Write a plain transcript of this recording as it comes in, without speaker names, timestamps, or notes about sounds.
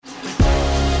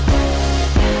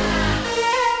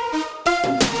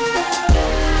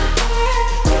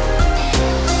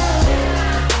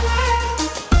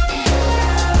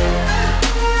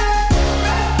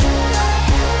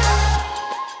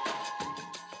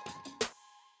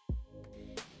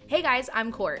Hey guys,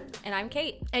 I'm Court. And I'm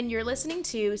Kate. And you're listening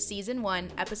to Season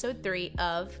 1, Episode 3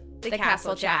 of The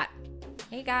Castle Chat.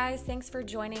 Hey guys, thanks for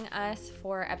joining us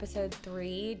for Episode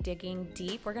 3, Digging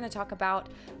Deep. We're going to talk about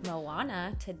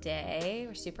Moana today.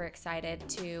 We're super excited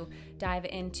to dive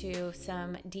into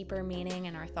some deeper meaning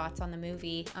and our thoughts on the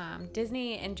movie.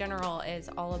 Disney in general is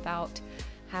all about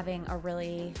having a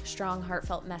really strong,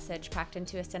 heartfelt message packed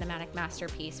into a cinematic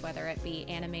masterpiece, whether it be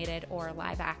animated or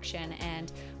live action,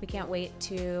 and we can't wait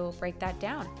to break that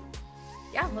down.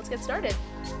 Yeah, let's get started.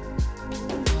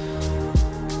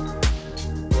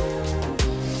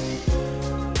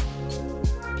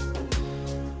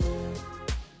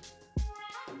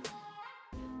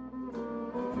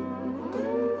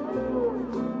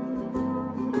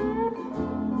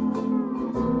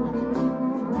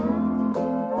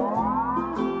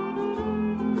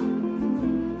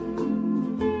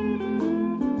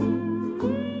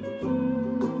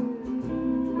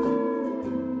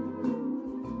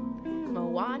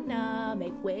 Moana,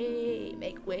 make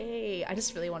way. I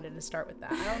just really wanted to start with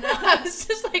that. I don't know. I was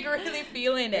just like really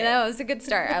feeling it. No, it was a good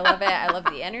start. I love it. I love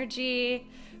the energy.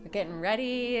 We're getting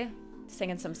ready,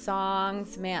 singing some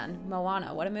songs. Man,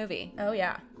 Moana, what a movie. Oh,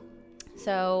 yeah.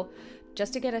 So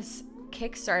just to get us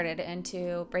kick-started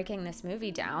into breaking this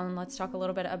movie down, let's talk a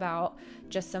little bit about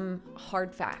just some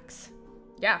hard facts.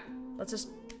 Yeah, let's just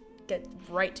get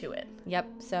right to it. Yep.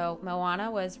 So Moana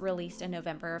was released in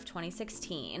November of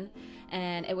 2016,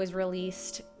 and it was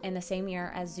released in the same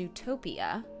year as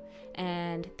Zootopia.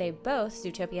 And they both,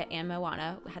 Zootopia and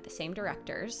Moana, had the same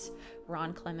directors,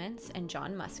 Ron Clements and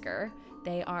John Musker.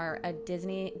 They are a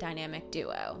Disney dynamic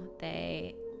duo.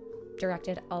 They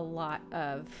directed a lot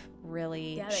of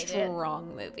really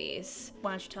strong movies.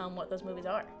 Why don't you tell them what those movies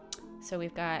are? So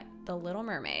we've got The Little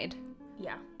Mermaid,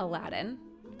 Yeah. Aladdin,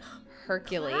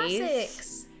 Hercules,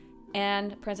 Classics.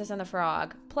 and Princess and the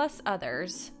Frog, plus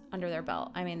others under their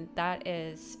belt. I mean, that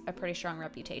is a pretty strong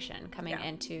reputation coming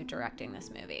into directing this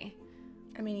movie.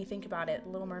 I mean, you think about it,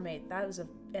 Little Mermaid, that was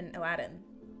and Aladdin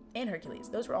and Hercules.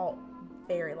 Those were all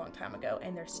very long time ago,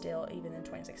 and they're still, even in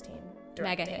 2016,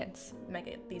 Mega hits.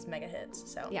 These mega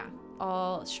hits. So yeah,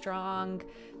 all strong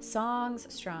songs,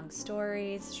 strong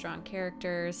stories, strong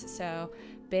characters. So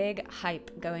big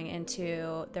hype going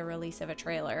into the release of a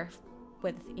trailer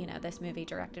with, this movie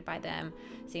directed by them.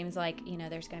 Seems like,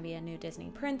 there's going to be a new Disney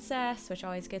princess, which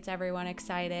always gets everyone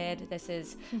excited. This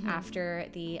is after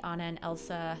the Anna and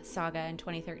Elsa saga in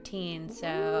 2013.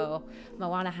 So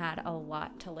Moana had a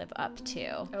lot to live up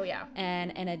to. Oh, yeah.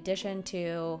 And in addition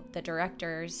to the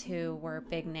directors who were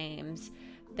big names,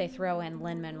 they throw in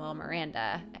Lin-Manuel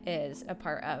Miranda is a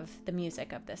part of the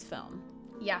music of this film.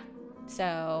 Yeah.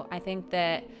 So I think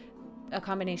that a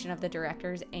combination of the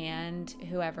directors and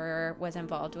whoever was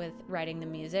involved with writing the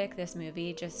music, this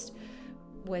movie just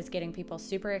was getting people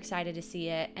super excited to see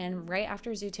it. And right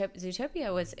after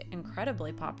Zootopia was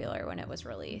incredibly popular when it was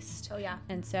released. Oh, yeah.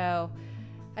 And so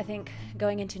I think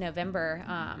going into November,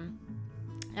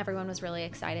 everyone was really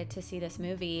excited to see this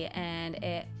movie, and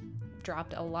it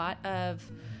dropped a lot of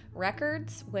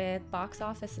records with box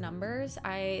office numbers.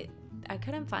 I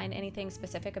couldn't find anything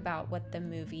specific about what the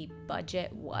movie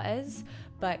budget was,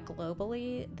 but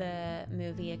globally, the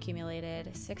movie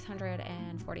accumulated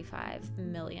 $645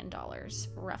 million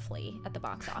roughly at the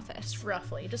box office.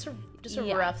 Roughly. Just a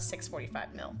rough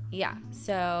 645 mil. Yeah.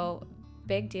 So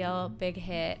big deal, big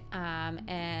hit.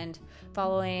 And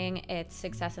following its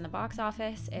success in the box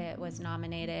office, it was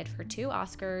nominated for 2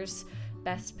 Oscars,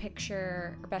 Best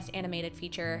Picture, or Best Animated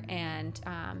Feature, and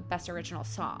Best Original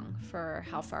Song for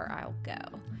How Far I'll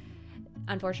Go.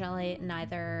 Unfortunately,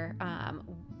 neither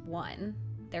won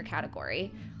their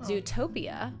category. Oh.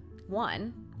 Zootopia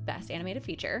won Best Animated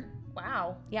Feature.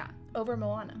 Wow. Yeah. Over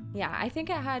Moana. Yeah, I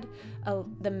think it had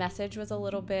the message was a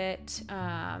little bit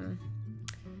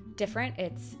different.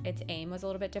 Its aim was a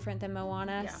little bit different than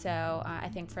Moana. Yeah. So I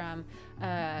think from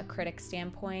a critic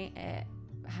standpoint, it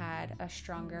had a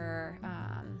stronger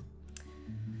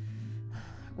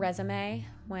resume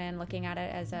when looking at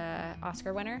it as a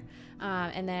Oscar winner.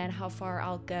 And then How Far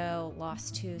I'll Go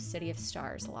lost to City of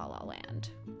Stars, La La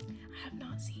Land. I have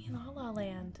not seen La La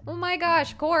Land. Oh my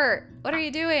gosh, Court, what are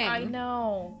you doing? I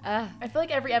know. I feel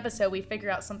like every episode we figure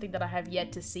out something that I have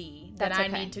yet to see that I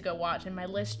need to go watch, and my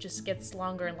list just gets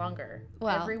longer and longer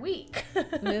every week.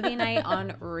 Movie night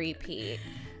on repeat.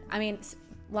 I mean,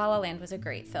 La La Land was a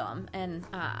great film, and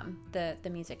the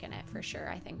music in it for sure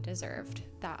I think deserved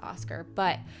that Oscar.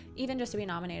 But even just to be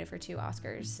nominated for 2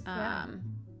 Oscars,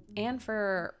 and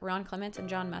for Ron Clements and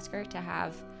John Musker to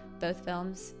have both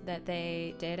films that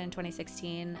they did in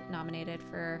 2016 nominated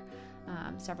for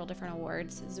several different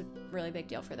awards. This is a really big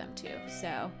deal for them too.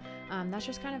 So that's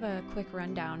just kind of a quick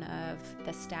rundown of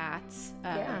the stats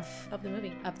of the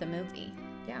movie.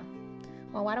 Yeah.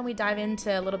 Well, why don't we dive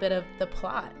into a little bit of the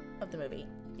plot of the movie?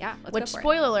 Yeah, let's Which, go for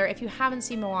spoiler alert, if you haven't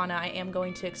seen Moana, I am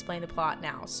going to explain the plot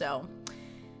now. So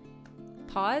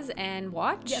pause and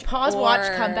watch. Yeah, pause, watch,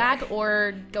 come back,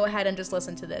 or go ahead and just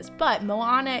listen to this. But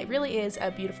Moana really is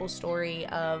a beautiful story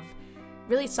of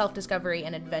really self-discovery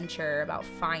and adventure about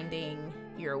finding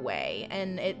your way.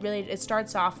 And it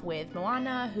starts off with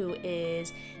Moana, who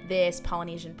is this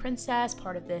Polynesian princess,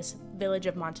 part of this village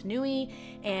of Motunui,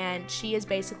 and she is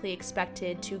basically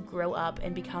expected to grow up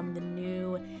and become the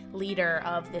new leader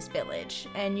of this village.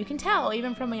 And you can tell,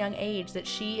 even from a young age, that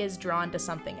she is drawn to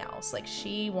something else. Like,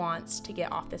 she wants to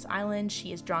get off this island.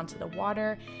 She is drawn to the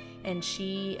water, and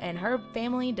she and her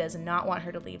family does not want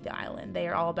her to leave the island. They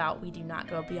are all about, we do not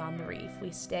go beyond the reef.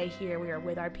 We stay here. We are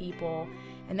with our people.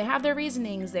 And they have their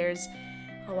reasonings. There's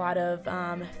a lot of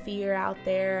fear out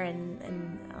there,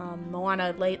 and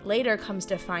Moana later comes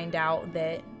to find out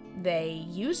that they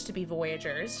used to be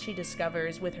voyagers. She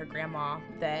discovers with her grandma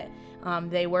that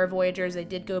they were voyagers. They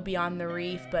did go beyond the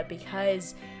reef, but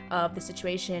because of the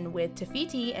situation with Te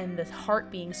Fiti and the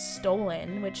heart being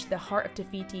stolen, which the heart of Te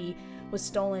Fiti was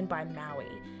stolen by Maui.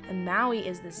 And Maui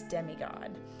is this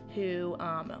demigod who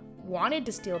wanted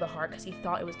to steal the heart because he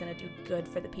thought it was going to do good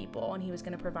for the people and he was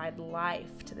going to provide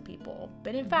life to the people.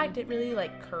 But in fact, it really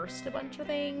cursed a bunch of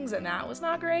things, and that was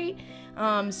not great.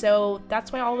 So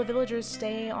that's why all the villagers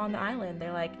stay on the island.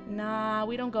 They're like, nah,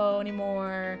 we don't go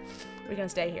anymore. We're going to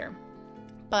stay here.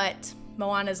 But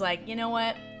Moana's like, you know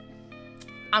what?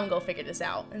 I'm gonna go figure this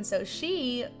out. And so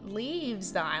she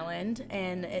leaves the island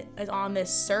and is on this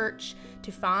search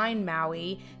to find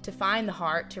Maui, to find the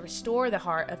heart, to restore the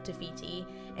heart of Te Fiti.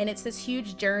 And it's this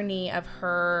huge journey of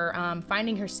her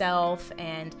finding herself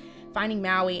and finding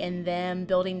Maui and them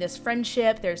building this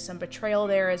friendship. There's some betrayal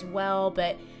there as well.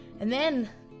 And then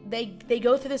they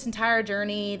go through this entire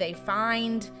journey. They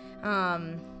find,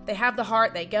 they have the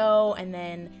heart, they go. And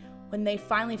then when they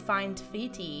finally find Te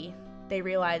Fiti, they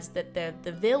realize that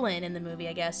the villain in the movie,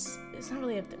 I guess, it's not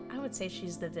really, I would say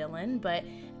she's the villain, but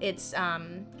it's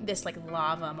this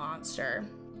lava monster.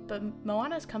 But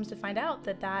Moana comes to find out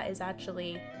that is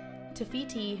actually Te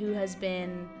Fiti, who has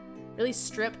been really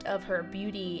stripped of her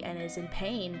beauty and is in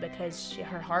pain because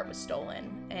her heart was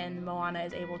stolen. And Moana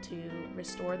is able to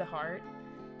restore the heart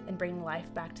and bring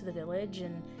life back to the village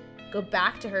and go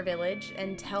back to her village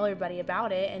and tell everybody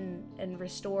about it and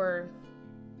restore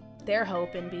their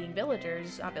hope in being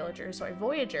voyagers. So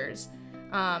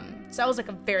that was a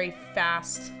very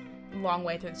fast, long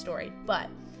way through the story. But,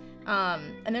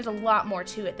 and there's a lot more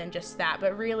to it than just that,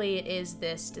 but really it is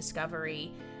this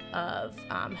discovery of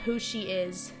who she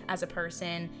is as a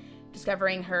person,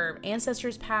 discovering her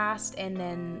ancestors' past, and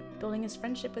then building this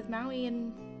friendship with Maui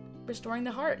and restoring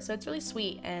the heart. So it's really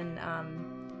sweet, and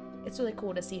it's really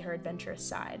cool to see her adventurous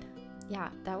side. Yeah,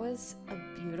 that was a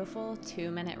beautiful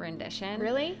 2-minute rendition.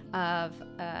 Really? Of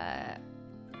a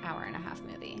hour-and-a-half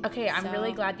movie. Okay, I'm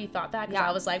really glad you thought that, because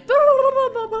I was like,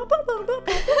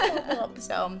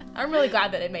 so I'm really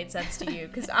glad that it made sense to you,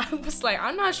 because I was like,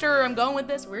 I'm not sure where I'm going with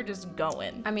this. We're just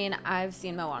going. I mean, I've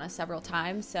seen Moana several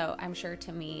times, so I'm sure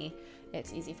to me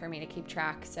it's easy for me to keep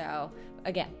track. So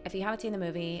again, if you haven't seen the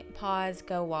movie, pause,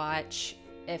 go watch.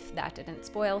 If that didn't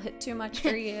spoil it too much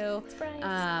for you.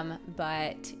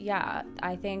 But yeah,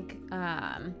 I think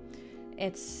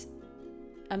it's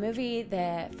a movie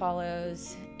that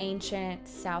follows ancient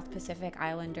South Pacific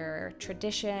Islander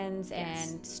traditions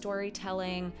and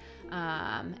storytelling.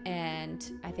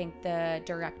 And I think the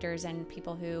directors and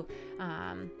people who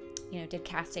did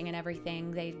casting and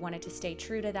everything, they wanted to stay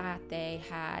true to that. They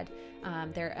had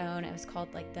their own, it was called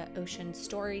the Ocean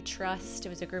Story Trust. It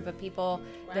was a group of people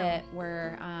that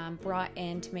were brought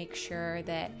in to make sure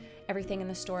that everything in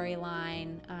the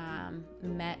storyline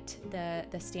met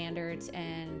the standards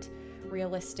and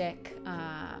realistic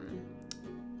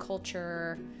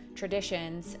culture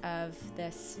traditions of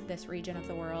this region of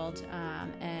the world,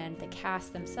 and the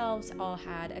cast themselves all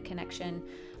had a connection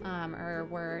or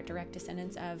were direct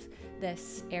descendants of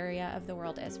this area of the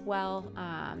world as well.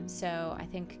 So I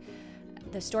think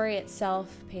the story itself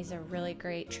pays a really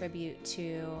great tribute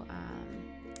to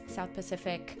South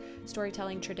Pacific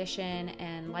storytelling tradition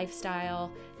and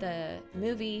lifestyle. The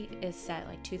movie is set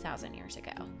 2,000 years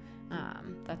ago.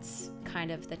 That's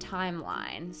kind of the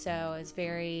timeline. So it's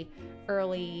very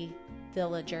early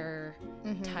villager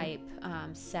type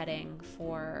setting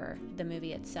for the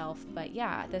movie itself. But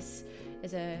yeah, this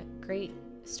is a great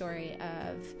story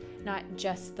of not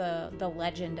just the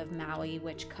legend of Maui,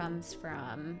 which comes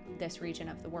from this region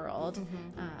of the world,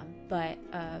 but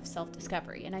of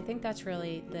self-discovery. And I think that's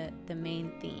really the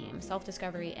main theme.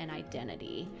 Self-discovery and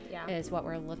identity is what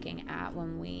we're looking at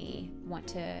when we want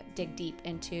to dig deep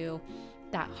into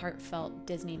that heartfelt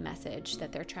Disney message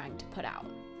that they're trying to put out.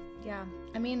 Yeah.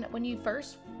 I mean, when you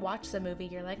first watch the movie,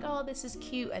 you're like, oh, this is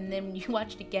cute. And then you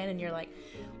watch it again and you're like,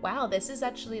 wow, this is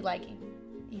actually like,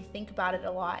 you think about it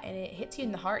a lot and it hits you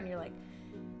in the heart and you're like,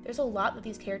 there's a lot that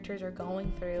these characters are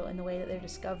going through and the way that they're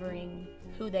discovering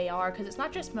who they are. Because it's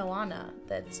not just Moana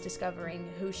that's discovering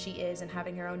who she is and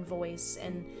having her own voice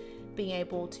and being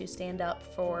able to stand up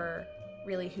for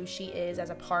really who she is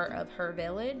as a part of her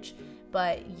village.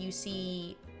 But you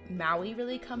see Maui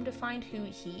really come to find who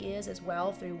he is as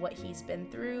well through what he's been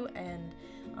through and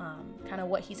kind of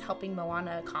what he's helping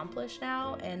Moana accomplish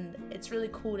now. And it's really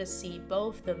cool to see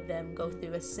both of them go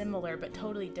through a similar but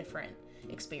totally different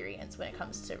experience when it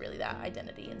comes to really that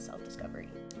identity and self-discovery.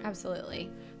 Absolutely.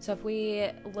 So if we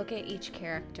look at each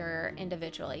character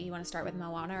individually, you want to start with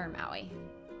Moana or Maui?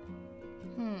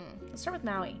 Let's start with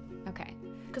Maui. Okay.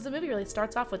 Because the movie really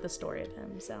starts off with the story of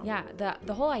him. So yeah,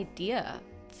 the whole idea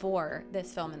for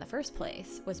this film in the first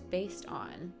place was based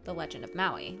on the legend of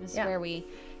Maui. This is where we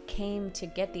came to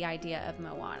get the idea of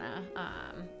Moana.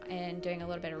 And doing a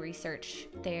little bit of research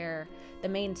there, the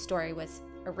main story was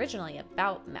originally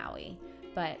about Maui,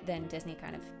 but then Disney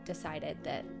kind of decided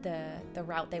that the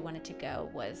route they wanted to go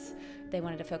was they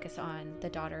wanted to focus on the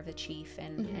daughter of the chief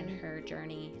and her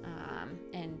journey,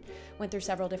 and went through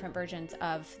several different versions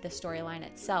of the storyline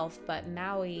itself. But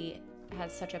Maui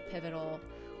has such a pivotal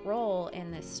role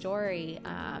in this story,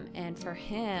 and for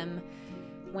him,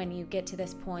 when you get to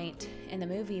this point in the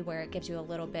movie where it gives you a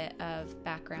little bit of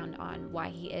background on why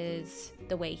he is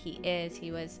the way he is,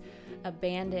 he was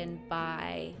abandoned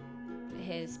by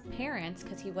his parents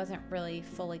because he wasn't really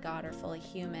fully God or fully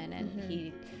human, and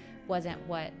he wasn't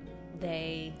what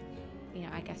they,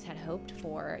 I guess, had hoped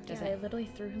for. They literally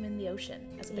threw him in the ocean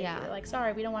as a baby. They're like,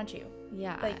 sorry, we don't want you.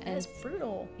 Yeah. Like, it's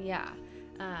brutal. Yeah.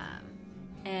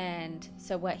 And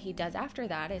so what he does after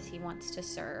that is he wants to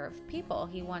serve people.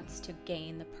 He wants to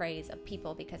gain the praise of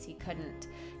people because he couldn't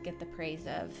get the praise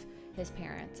of his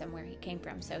parents and where he came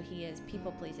from. So he is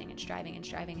people pleasing and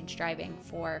striving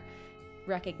for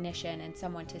recognition and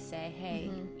someone to say,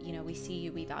 hey, we see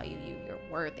you, we value you,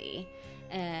 you're worthy.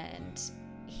 And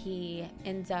he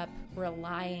ends up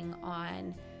relying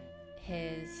on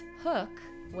his hook,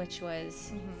 which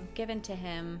was given to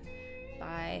him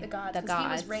by the gods. He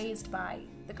was raised by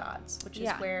the gods, which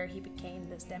is where he became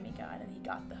this demigod, and he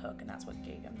got the hook, and that's what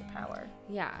gave him the power.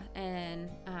 Yeah, and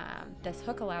this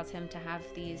hook allows him to have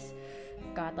these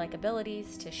godlike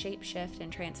abilities to shapeshift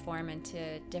and transform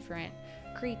into different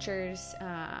creatures,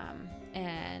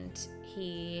 and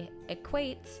he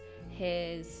equates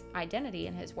his identity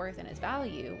and his worth and his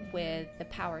value with the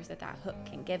powers that hook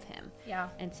can give him. Yeah.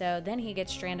 And so then he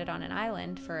gets stranded on an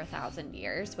island for 1,000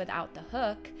 years without the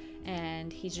hook,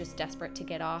 and he's just desperate to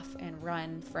get off and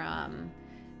run from,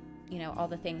 all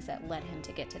the things that led him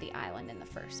to get to the island in the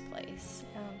first place.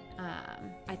 Yeah.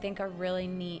 I think a really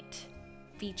neat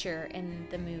feature in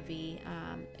the movie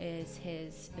is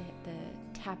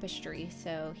the tapestry.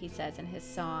 So he says in his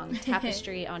song,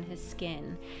 tapestry on his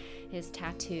skin, his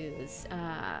tattoos,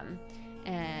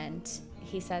 and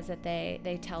he says that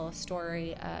they tell a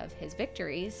story of his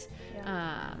victories,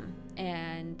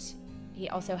 and he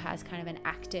also has kind of an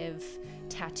active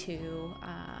tattoo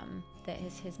that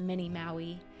is his mini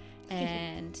Maui,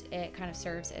 and it kind of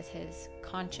serves as his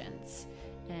conscience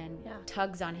and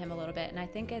tugs on him a little bit. And I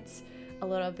think it's a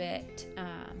little bit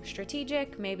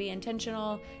strategic, maybe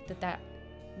intentional, that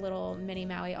little mini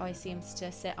Maui always seems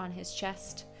to sit on his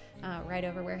chest, right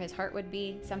over where his heart would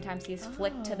be. Sometimes he's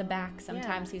flicked to the back,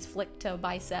 sometimes he's flicked to a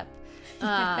bicep.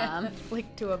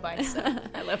 Flicked to a bicep.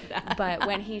 I love that. But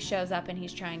when he shows up and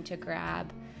he's trying to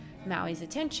grab Maui's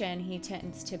attention, he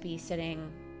tends to be sitting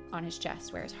on his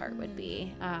chest where his heart would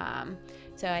be.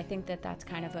 So I think that's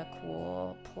kind of a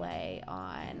cool play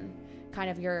on kind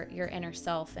of your inner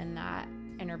self and that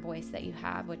inner voice that you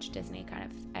have, which Disney kind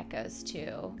of echoes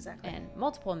to in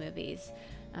multiple movies.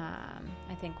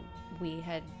 I think we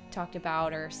had talked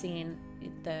about or seen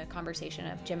the conversation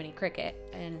of Jiminy Cricket,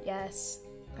 and yes,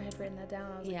 I had written that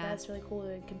down. I was like, that's really cool,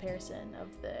 the comparison of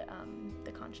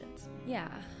the conscience. Yeah.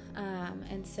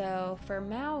 And so for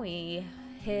Maui,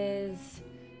 his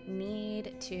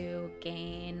need to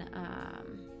gain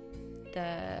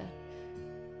the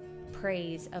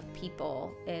praise of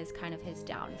people is kind of his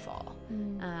downfall.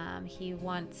 He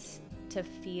wants to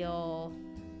feel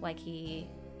like he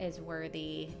is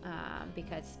worthy,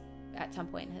 because at some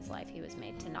point in his life, he was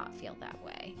made to not feel that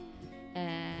way.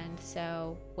 And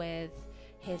so with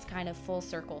his kind of full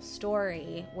circle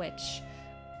story, which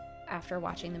after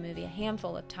watching the movie a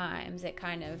handful of times, it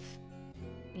kind of,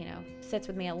 sits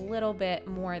with me a little bit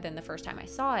more than the first time I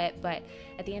saw it. But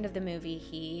at the end of the movie,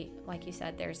 he, like you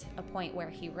said, there's a point where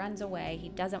he runs away. He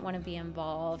doesn't want to be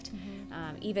involved,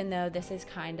 even though this is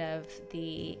kind of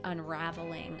the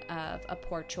unraveling of a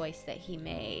poor choice that he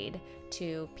made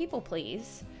to people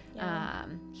please. Yeah.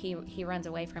 He runs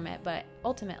away from it, but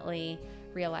ultimately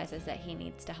realizes that he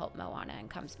needs to help Moana and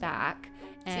comes back.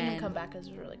 Seeing him come back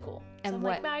is really cool. And I'm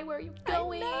like, Maui, where are you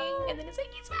going? And then it's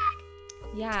like, he's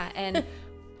back. Yeah, and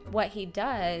what he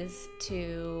does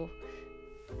to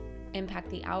impact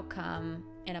the outcome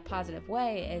in a positive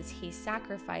way is he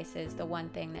sacrifices the one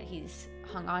thing that he's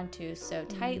hung on to so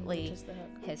tightly,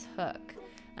 his hook.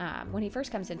 When he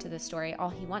first comes into the story, all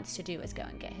he wants to do is go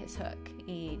and get his hook.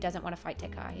 He doesn't want to fight Te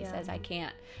Kā. He says,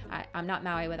 I'm not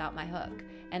Maui without my hook.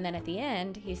 And then at the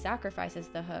end, he sacrifices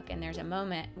the hook, and there's a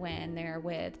moment when they're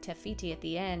with Te Fiti at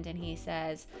the end, and he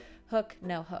says, hook,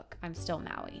 no hook, I'm still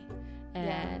Maui.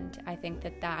 And I think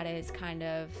that is kind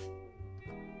of,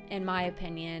 in my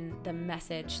opinion, the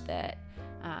message that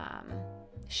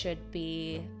should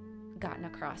be gotten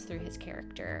across through his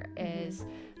character is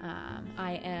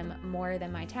I am more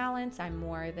than my talents. I'm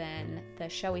more than the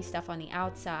showy stuff on the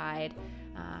outside.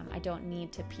 I don't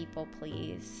need to people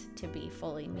please to be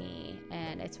fully me.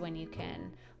 And it's when you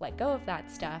can let go of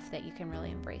that stuff that you can really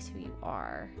embrace who you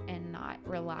are and not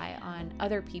rely on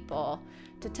other people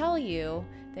to tell you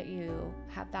that you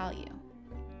have value.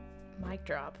 Mic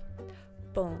drop.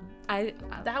 Boom.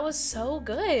 That was so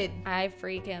good. I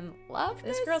freaking love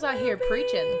this girl's movie. Out here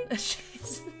preaching.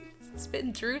 She's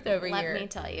spitting truth over here. Let me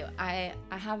tell you, I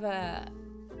have a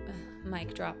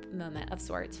mic drop moment of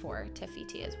sorts for Te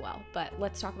Fiti as well. But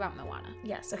let's talk about Moana.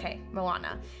 Yes, okay.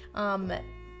 Moana.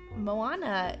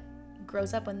 Moana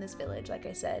grows up in this village, like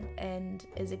I said, and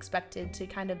is expected to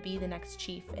kind of be the next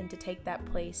chief and to take that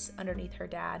place underneath her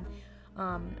dad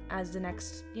as the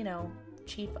next,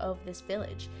 chief of this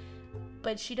village.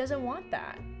 But she doesn't want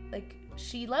that. Like,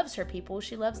 she loves her people,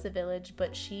 she loves the village,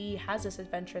 but she has this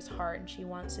adventurous heart and she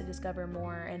wants to discover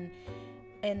more.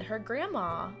 And her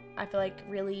grandma, I feel like,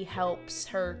 really helps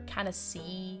her kind of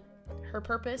see her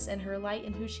purpose and her light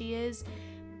and who she is.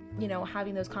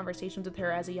 Having those conversations with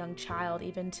her as a young child,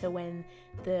 even to when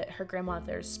her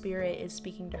grandmother's spirit is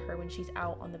speaking to her when she's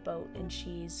out on the boat and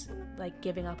she's like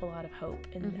giving up a lot of hope.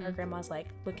 And her grandma's like,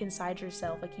 look inside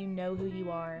yourself. Like, you know who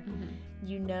you are.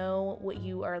 You know what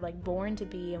you are like born to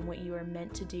be and what you are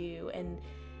meant to do.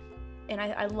 And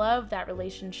I love that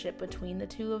relationship between the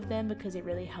two of them because it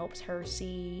really helps her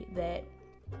see that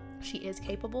she is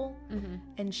capable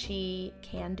and she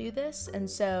can do this. And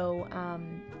so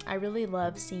I really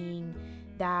love seeing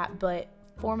that. But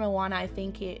for Moana, I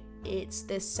think it's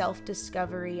this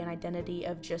self-discovery and identity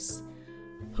of just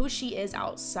who she is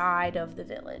outside of the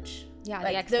village. Yeah,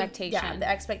 like the expectation. The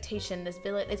expectation. This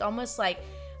village, it's almost like,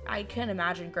 I can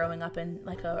imagine growing up in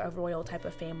like a royal type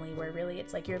of family where really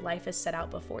it's like your life is set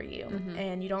out before you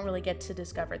and you don't really get to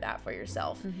discover that for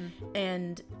yourself.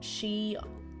 And she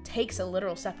takes a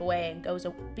literal step away and goes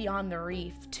beyond the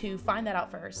reef to find that out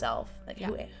for herself. Like,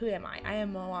 who am I? I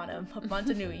am Moana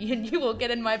Montanui, and you will get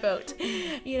in my boat.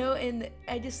 And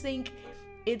I just think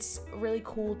it's really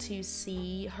cool to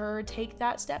see her take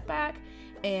that step back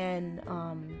and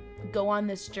go on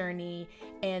this journey.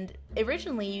 And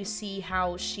originally you see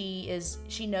how she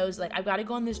knows, like, I've got to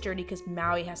go on this journey because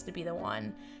Maui has to be the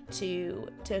one to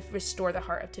restore the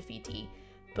heart of Te Fiti.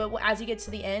 But as you get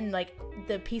to the end, like,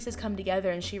 the pieces come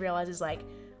together and she realizes, like,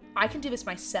 I can do this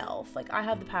myself. Like, I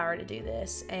have the power to do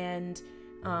this. And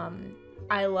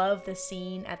I love the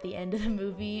scene at the end of the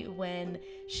movie when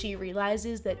she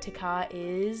realizes that Te Kā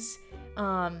is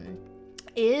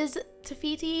Te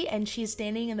Fiti, and she's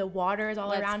standing in the waters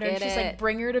all around her, and she's like,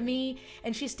 bring her to me.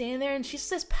 And she's standing there, and she's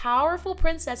this powerful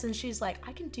princess, and she's like,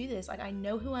 I can do this. Like, I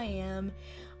know who I am.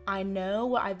 I know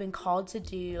what I've been called to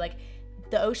do. Like,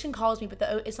 the ocean calls me, but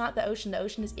it's not the ocean. The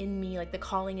ocean is in me. Like, the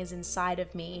calling is inside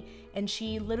of me. And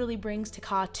she literally brings Te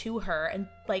Kā to her and,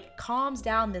 like, calms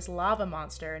down this lava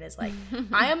monster and is like,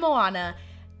 I am Moana.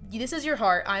 This is your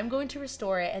heart. I'm going to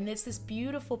restore it. And it's this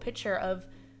beautiful picture of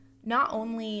not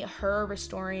only her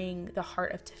restoring the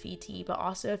heart of Te Fiti, but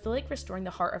also I feel like restoring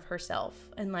the heart of herself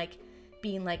and, like,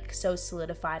 being, like, so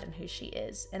solidified in who she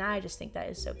is. And I just think that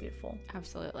is so beautiful.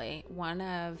 Absolutely. One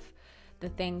of the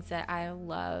things that I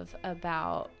love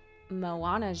about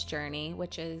Moana's journey,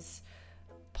 which is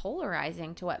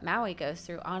polarizing to what Maui goes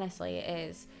through, honestly,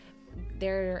 is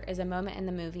there is a moment in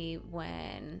the movie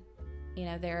when,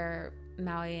 they're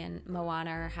Maui and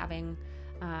Moana are having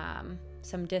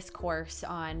some discourse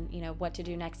on, what to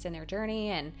do next in their journey.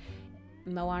 And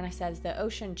Moana says, the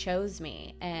ocean chose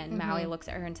me. And Maui looks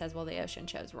at her and says, well, the ocean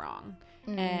chose wrong.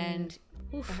 And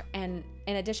in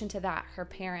addition to that, her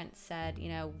parents said,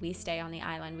 we stay on the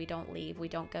island. We don't leave. We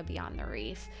don't go beyond the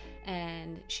reef.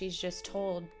 And she's just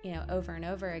told, over and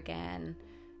over again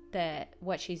that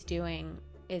what she's doing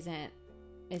isn't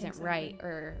exactly right,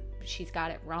 or she's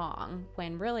got it wrong,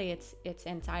 when really it's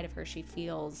inside of her. She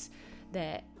feels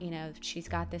that, she's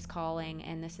got this calling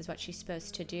and this is what she's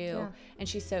supposed to do. Yeah. And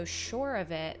she's so sure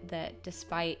of it that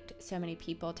despite so many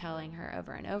people telling her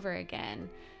over and over again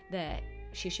that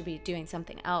she should be doing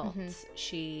something else,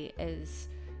 she is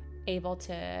able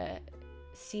to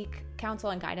seek counsel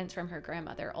and guidance from her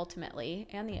grandmother ultimately,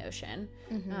 and the ocean,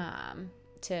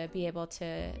 to be able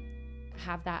to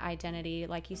have that identity.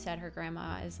 Like you said, her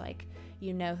grandma is like,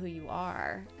 you know who you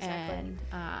are. Exactly.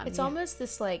 And it's almost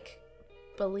this like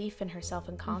belief in herself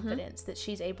and confidence that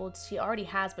she already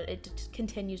has, but it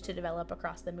continues to develop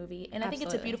across the movie. And I think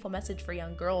it's a beautiful message for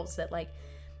young girls that like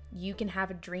you can have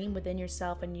a dream within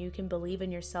yourself and you can believe in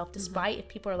yourself despite if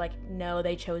people are like, no,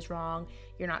 they chose wrong,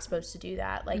 you're not supposed to do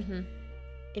that. Like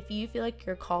if you feel like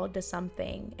you're called to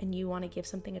something and you want to give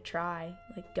something a try,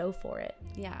 like go for it.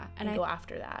 Yeah. And go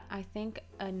after that. I think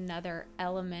another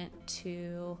element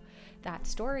to that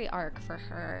story arc for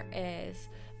her is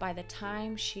by the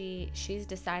time she's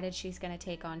decided she's going to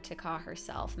take on Te Kā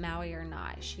herself, Maui or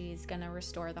not, she's going to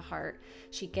restore the heart.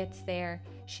 She gets there.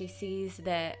 She sees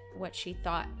that what she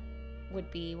thought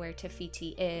would be where Te Fiti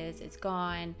is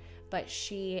gone. But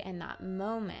she, in that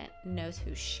moment, knows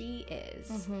who she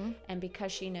is. And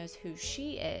because she knows who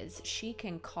she is, she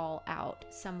can call out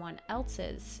someone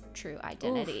else's true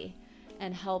identity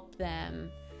and help them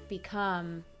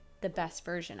become the best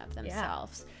version of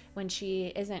themselves. Yeah. When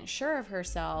she isn't sure of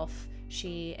herself,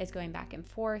 she is going back and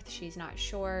forth. She's not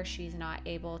sure. She's not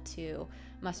able to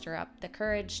muster up the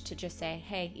courage to just say,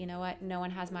 hey, you know what? No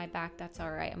one has my back. That's all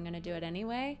right. I'm going to do it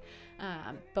anyway.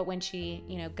 But when she,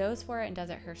 goes for it and does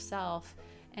it herself,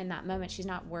 in that moment, she's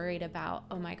not worried about,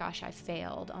 oh my gosh, I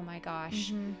failed. Oh my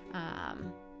gosh,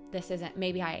 this isn't,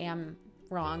 maybe I am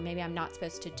wrong. Maybe I'm not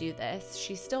supposed to do this.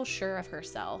 She's still sure of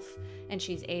herself, and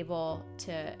she's able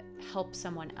to help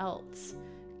someone else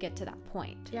get to that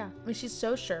point. Yeah. I mean, she's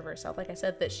so sure of herself. Like I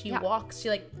said, that she walks,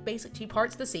 she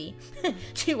parts the sea.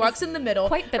 She walks in the middle.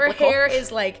 Quite biblical. Her hair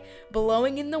is like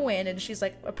blowing in the wind, and she's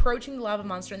like approaching the lava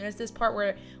monster. And there's this part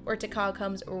where Te Kā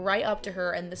comes right up to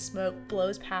her and the smoke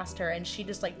blows past her, and she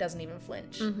just like doesn't even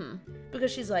flinch. Because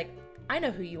she's like, I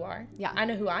know who you are. Yeah. I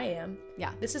know who I am.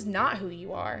 Yeah. This is not who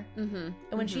you are. And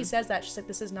when she says that, she's like,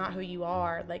 this is not who you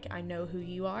are. Like, I know who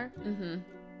you are.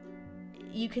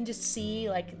 You can just see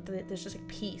like there's just a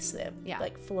peace that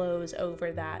like flows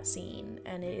over that scene,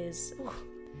 and it is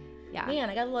man,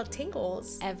 I got a lot of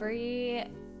tingles. Every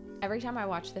time I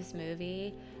watch this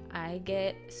movie, I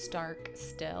get stark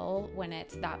still when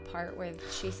it's that part where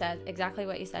she says exactly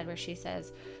what you said, where she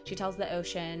tells the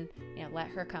ocean, let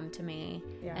her come to me,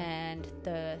 and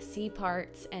the sea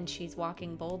parts, and she's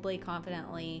walking boldly,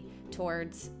 confidently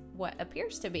towards what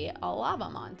appears to be a lava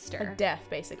monster. A death,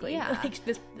 basically. Yeah. Like,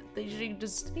 they should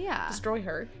just destroy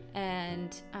her.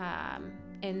 And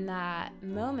in that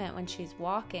moment when she's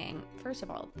walking, first of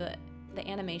all, the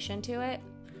animation to it,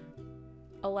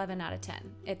 11 out of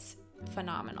 10. It's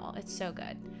phenomenal. It's so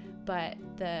good. But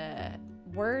the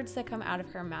words that come out of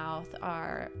her mouth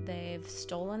are, they've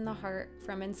stolen the heart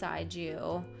from inside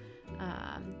you.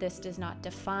 This does not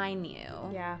define you.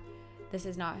 Yeah. This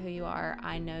is not who you are.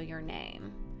 I know your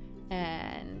name.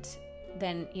 And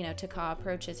then, Te Kā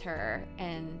approaches her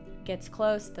and gets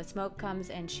close. The smoke comes,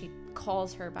 and she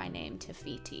calls her by name, Te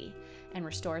Fiti, and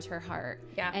restores her heart.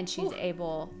 Yeah. And she's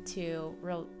able to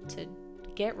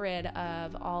get rid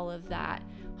of all of that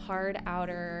hard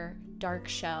outer dark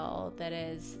shell that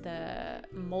is the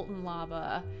molten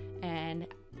lava, and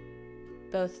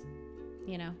both,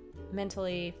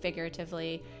 mentally,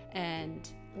 figuratively, and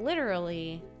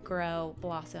literally grow,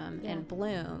 blossom, and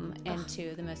bloom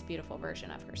into the most beautiful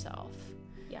version of herself.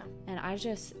 Yeah. And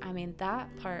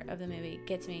that part of the movie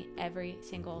gets me every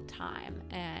single time.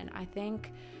 And I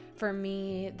think for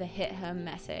me, the hit home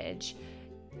message,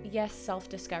 yes,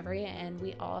 self-discovery, and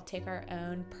we all take our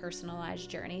own personalized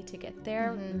journey to get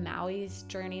there. Maui's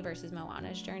journey versus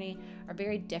Moana's journey are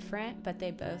very different, but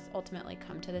they both ultimately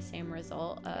come to the same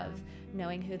result of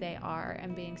knowing who they are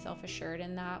and being self-assured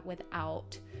in that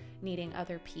without needing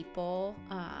other people.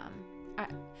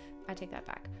 I take that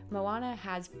back. Moana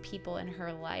has people in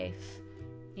her life,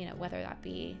 whether that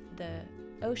be the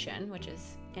ocean, which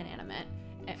is inanimate,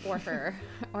 or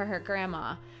her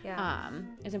grandma. Yeah.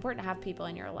 It's important to have people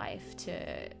in your life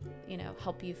to,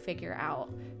 help you figure out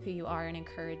who you are and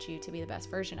encourage you to be the best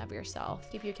version of yourself.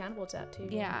 Keep you accountable to that too.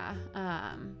 Yeah.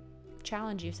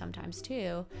 Challenge you sometimes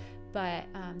too, but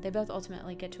they both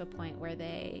ultimately get to a point where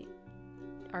they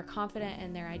are confident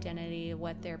in their identity,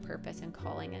 what their purpose and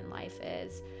calling in life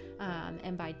is,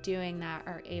 and by doing that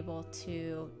are able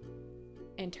to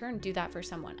in turn do that for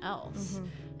someone else.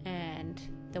 And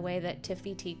the way that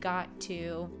Te-Fiti got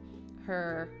to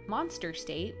her monster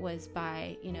state was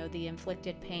by the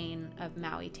inflicted pain of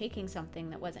Maui taking something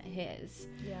that wasn't his.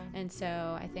 And so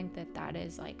I think that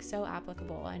is like so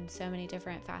applicable in so many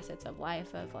different facets of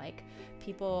life, of like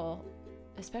people,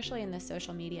 especially in the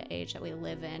social media age that we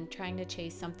live in, trying to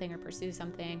chase something or pursue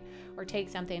something or take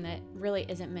something that really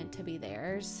isn't meant to be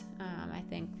theirs. I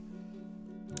think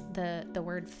the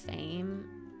word fame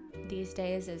these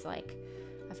days is like,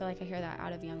 I feel like I hear that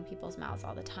out of young people's mouths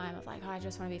all the time, of like, oh, I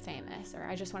just want to be famous, or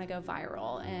I just want to go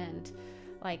viral, and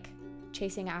like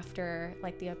chasing after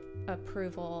like the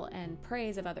approval and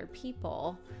praise of other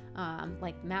people,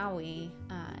 like Maui.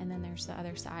 And then there's the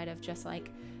other side of just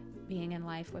like being in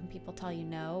life when people tell you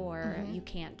no, or you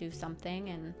can't do something,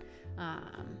 and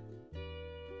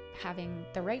having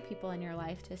the right people in your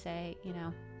life to say,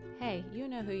 hey, you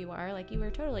know who you are, like you are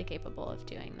totally capable of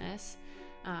doing this.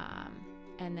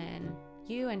 And then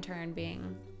you in turn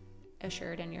being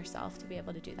assured in yourself to be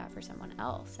able to do that for someone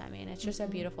else. I mean, it's just a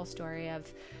beautiful story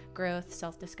of growth,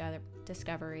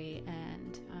 self-discovery,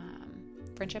 and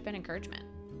friendship and encouragement.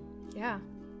 Yeah.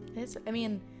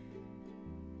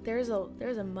 There's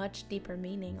a much deeper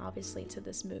meaning, obviously, to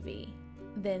this movie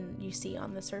than you see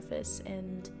on the surface.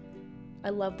 And I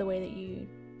love the way that you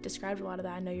described a lot of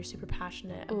that. I know you're super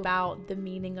passionate about the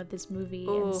meaning of this movie.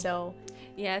 And so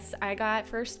yes, I got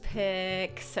first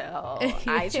pick, so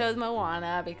I chose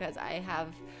Moana because I have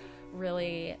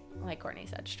really, like Courtney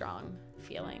said, strong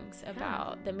feelings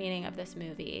about the meaning of this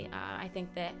movie. I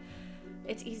think that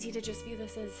it's easy to just view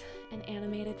this as an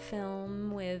animated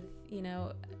film with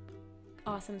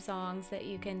awesome songs that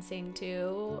you can sing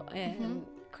to and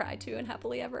cry to and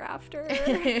happily ever after.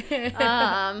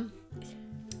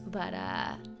 But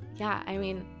yeah, I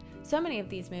mean, so many of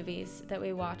these movies that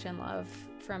we watch and love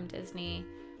from Disney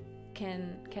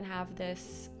can have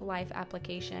this life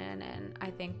application. And I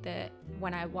think that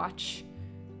when I watch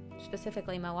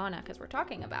specifically Moana, because we're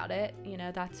talking about it,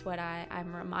 that's what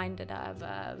I'm reminded of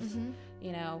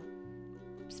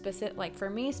specific, like for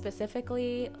me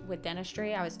specifically with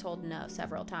dentistry, I was told no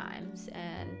several times.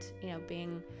 And,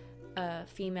 being a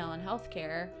female in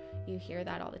healthcare, you hear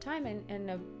that all the time.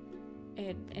 And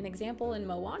an example in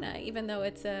Moana, even though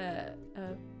it's a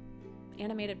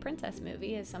animated princess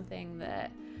movie, is something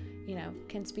that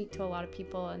can speak to a lot of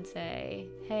people and say,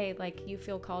 hey, like you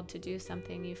feel called to do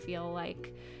something, you feel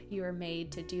like you are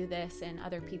made to do this, and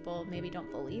other people maybe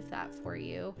don't believe that for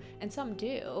you, and some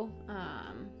do.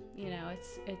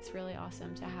 It's really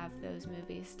awesome to have those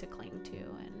movies to cling to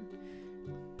and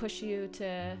push you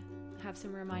to have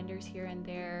some reminders here and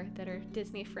there that are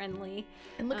Disney friendly.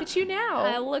 And look at you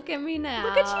now. Look at me now.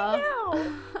 Look at you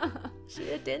now. She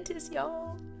a dentist,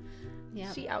 y'all.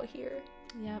 Yeah. She out here.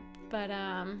 Yep. But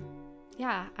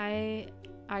yeah, I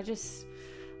just,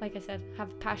 like I said,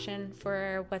 have a passion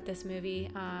for what this movie,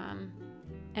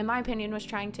 in my opinion, was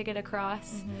trying to get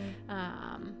across.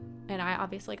 And I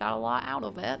obviously got a lot out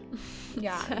of it.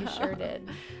 Yeah, so, you sure did.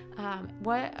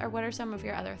 What are some of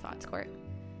your other thoughts, Court?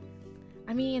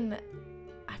 I mean,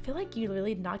 I feel like you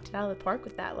really knocked it out of the park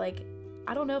with that. Like,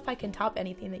 I don't know if I can top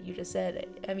anything that you just said.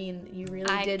 I mean, you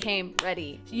really did. I came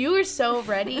ready. You were so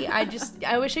ready. I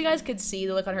wish you guys could see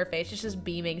the look on her face. She's just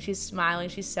beaming. She's smiling.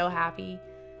 She's so happy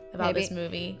about this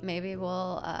movie. Maybe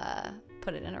we'll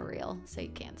put it in a reel so you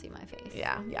can't see my face.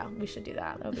 Yeah, we should do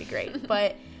that. That would be great.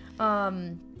 But,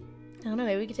 I don't know,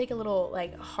 maybe we could take a little,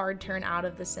 like, hard turn out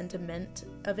of the sentiment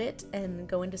of it and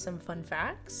go into some fun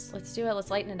facts. Let's do it.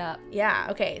 Let's lighten it up. Yeah,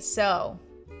 okay, so,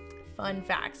 fun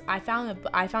facts. I found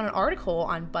an article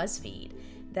on BuzzFeed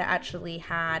that actually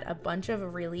had a bunch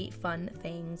of really fun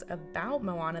things about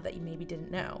Moana that you maybe didn't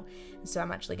know. And so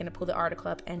I'm actually going to pull the article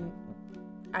up and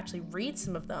actually read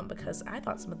some of them because I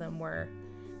thought some of them were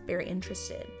very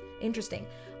interesting.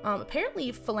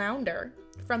 Apparently, Flounder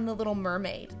from The Little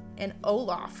Mermaid and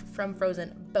Olaf from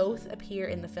Frozen both appear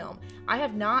in the film. I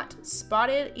have not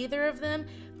spotted either of them,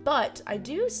 but I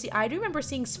do remember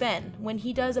seeing Sven when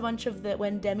he does a bunch of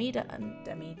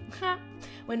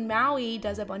when Maui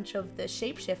does a bunch of the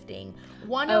shape-shifting.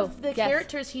 One of the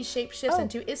characters he shape-shifts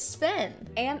into is Sven.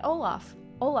 And Olaf,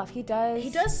 he does. He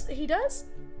does?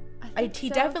 He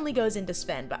definitely goes into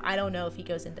Sven, but I don't know if he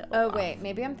goes into Olaf. Oh, wait.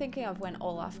 Maybe I'm thinking of when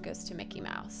Olaf goes to Mickey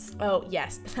Mouse. Oh,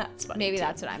 yes. That's funny. Maybe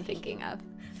that's what I'm thinking of.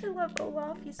 I love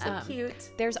Olaf. He's so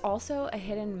cute. There's also a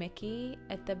hidden Mickey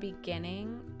at the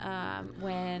beginning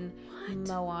when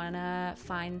Moana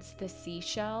finds the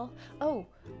seashell. Oh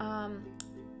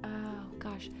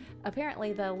gosh.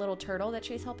 Apparently the little turtle that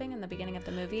she's helping in the beginning of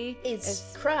the movie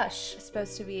is Crush.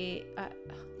 Supposed to be...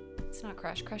 it's not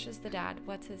Crush. Crush is the dad.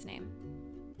 What's his name?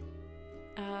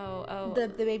 Oh. The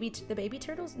baby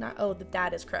turtles? Not. Oh, the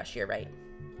dad is Crush. You're right.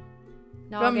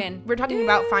 Noggin. We're talking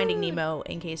about Finding Nemo,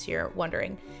 in case you're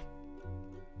wondering.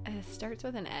 It starts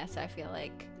with an S, I feel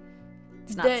like.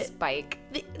 It's not Spike.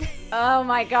 Oh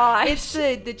my gosh. It's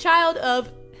the child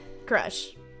of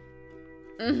Crush.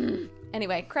 Mm-hmm.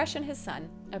 Anyway, Crush and his son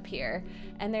appear,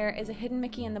 and there is a hidden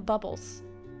Mickey in the bubbles.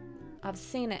 I've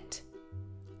seen it.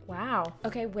 Wow.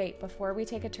 Okay, wait. Before we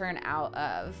take a turn out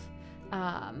of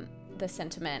the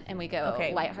sentiment and we go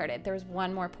lighthearted, there's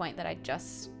one more point that I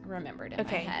just remembered in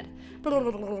my head.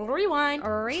 Rewind.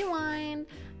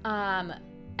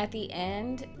 At the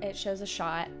end, it shows a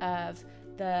shot of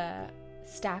the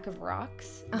stack of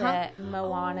rocks that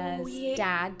Moana's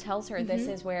dad tells her this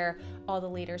is where all the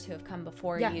leaders who have come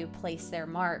before you place their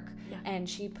mark, and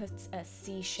she puts a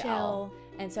seashell.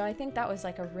 And so I think that was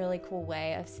like a really cool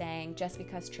way of saying, just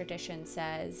because tradition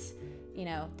says, you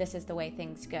know, this is the way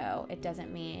things go, it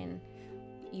doesn't mean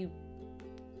you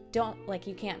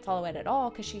can't follow it at all,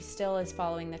 because she still is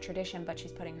following the tradition, but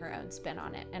she's putting her own spin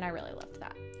on it. And I really loved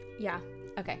that. Yeah.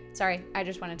 Okay, sorry. I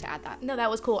just wanted to add that. No, that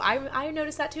was cool. I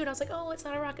noticed that too, and I was like, oh, it's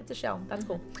not a rock, it's a shell. That's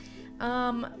cool.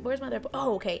 Where's my other...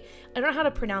 Oh, okay. I don't know how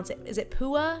to pronounce it. Is it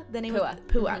Pua? The name Pua. of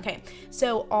Pua. Okay.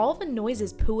 So all the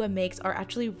noises Pua makes are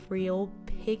actually real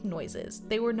pig noises.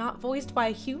 They were not voiced by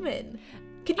a human.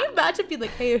 Can you imagine being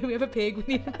like, hey, we have a pig. We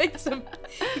need to make some...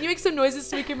 Can you make some noises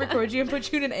so we can record you and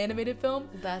put you in an animated film?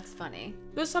 That's funny.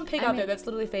 There's some pig out there that's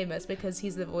literally famous because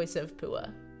he's the voice of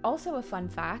Pua. Also a fun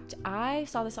fact, I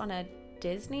saw this on a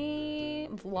Disney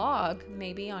vlog,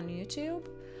 maybe on YouTube.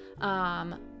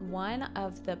 One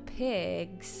of the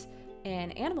pigs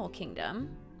in Animal Kingdom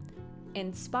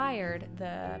inspired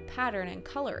the pattern and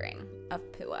coloring of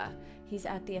Pua. He's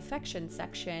at the affection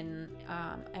section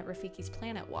at Rafiki's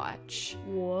Planet Watch.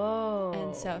 Whoa.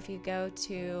 And so if you go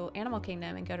to Animal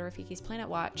Kingdom and go to Rafiki's Planet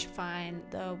Watch, find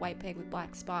the white pig with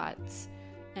black spots.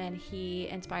 And he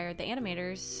inspired the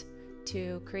animators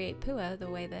to create Pua the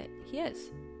way that he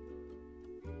is.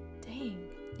 Dang.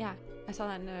 Yeah, I saw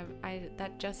that and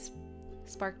that just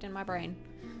sparked in my brain.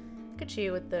 Look at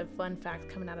you with the fun fact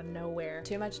coming out of nowhere.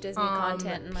 Too much Disney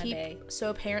content in my day.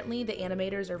 So apparently the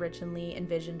animators originally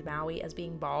envisioned Maui as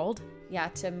being bald. Yeah,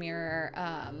 to mirror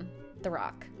The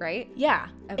Rock, right? Yeah.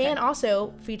 Okay. And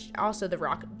also The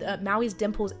Rock. Maui's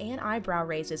dimples and eyebrow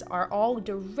raises are all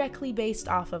directly based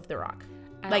off of The Rock.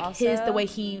 The way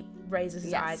he raises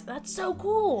his eyes. That's so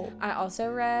cool. I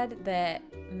also read that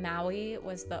Maui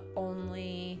was the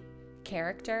only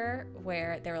character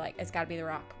where they were like, it's got to be The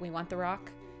Rock. We want The Rock.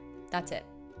 That's it.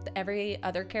 Every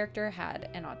other character had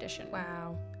an audition.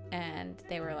 Wow. And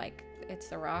they were like, it's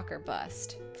The Rock or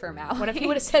bust for Maui. What if he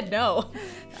would have said no?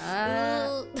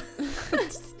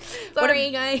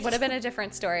 Sorry, guys. Would have been a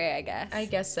different story, I guess. I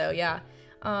guess so, yeah.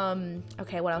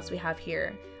 Okay, what else do we have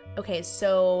here? Okay,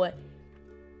 so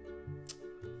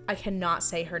I cannot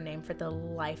say her name for the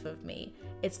life of me.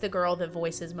 It's the girl that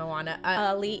voices Moana.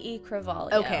 Ali'i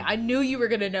Cravalho. Okay, I knew you were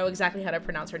going to know exactly how to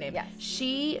pronounce her name. Yes.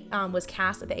 She was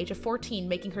cast at the age of 14,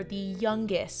 making her the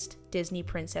youngest Disney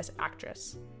princess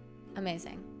actress.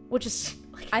 Amazing. Which is,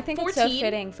 I think 14? It's so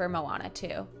fitting for Moana,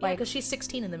 too. Because she's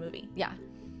 16 in the movie. Yeah.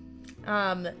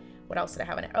 What else did I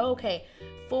have in it? Oh, okay.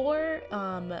 For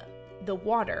the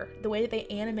water, the way that they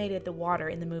animated the water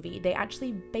in the movie, they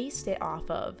actually based it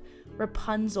off of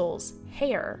Rapunzel's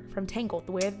hair from Tangled.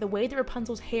 The way the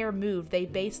Rapunzel's hair moved, they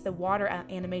based the water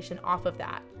animation off of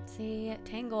that. See,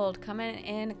 Tangled coming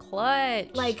in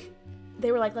clutch.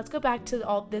 They were like, let's go back to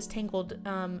all this Tangled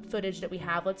footage that we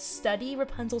have. Let's study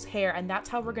Rapunzel's hair, and that's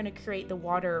how we're going to create the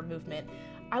water movement.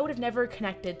 I would have never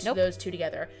connected to those two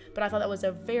together, but I thought that was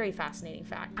a very fascinating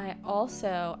fact. I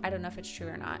don't know if it's true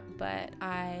or not, but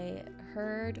I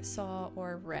heard, saw,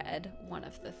 or read, one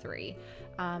of the three,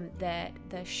 that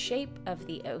the shape of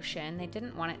the ocean, they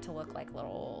didn't want it to look like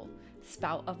little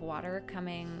spout of water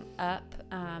coming up,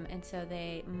 and so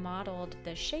they modeled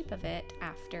the shape of it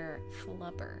after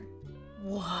Flubber.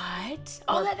 What?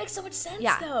 That makes so much sense,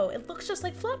 though. It looks just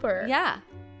like Flubber. Yeah.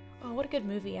 Oh, what a good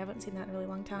movie. I haven't seen that in a really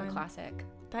long time. A classic.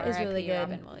 That is really good.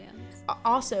 Robin Williams.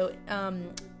 Also,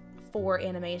 for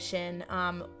animation,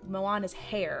 Moana's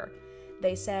hair,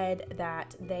 they said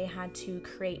that they had to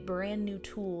create brand new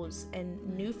tools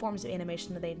and new forms of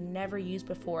animation that they'd never used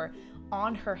before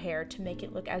on her hair to make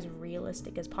it look as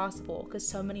realistic as possible, because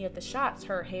so many of the shots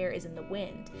her hair is in the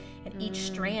wind and each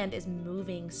strand is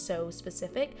moving so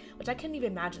specific, which I couldn't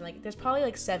even imagine. Like, there's probably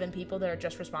like 7 people that are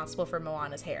just responsible for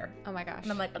Moana's hair. Oh my gosh.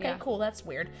 And I'm like, okay, cool, that's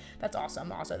weird, that's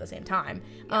awesome also at the same time.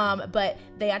 But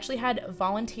they actually had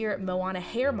volunteer Moana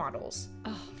hair models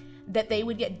that they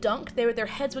would get dunked, their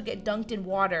heads would get dunked in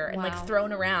water and like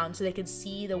thrown around so they could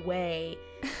see the way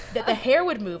that the hair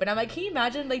would move. And I'm like, can you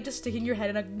imagine like just sticking your head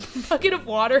in a bucket of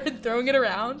water and throwing it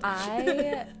around?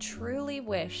 I truly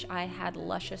wish I had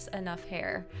luscious enough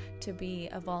hair to be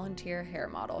a volunteer hair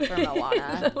model for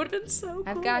Moana. That would have been so cool.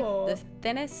 I've got the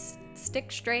thinnest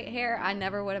stick straight hair. I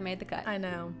never would have made the cut. I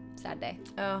know. Sad day.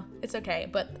 Oh, it's okay.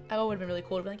 But it would have been really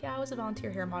cool to be like, yeah, I was a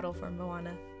volunteer hair model for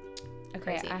Moana.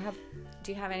 Okay, crazy.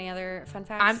 Do you have any other fun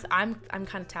facts? I'm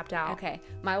kind of tapped out. Okay,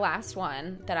 my last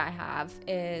one that I have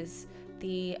is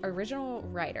the original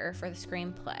writer for the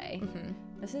screenplay.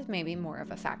 This is maybe more of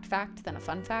a fact than a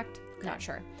fun fact. Okay. Not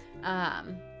sure.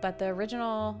 But the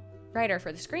original writer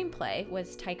for the screenplay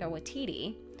was Taika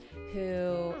Waititi,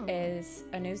 who is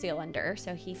a New Zealander,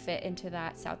 so he fit into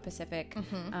that South Pacific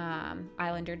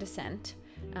Islander descent.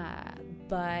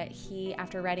 But he,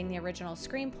 after writing the original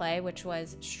screenplay, which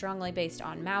was strongly based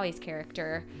on Maui's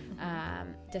character,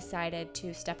 decided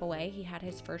to step away. He had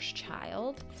his first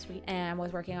child. Sweet. And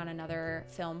was working on another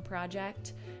film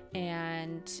project.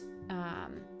 And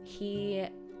he,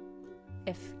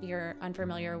 if you're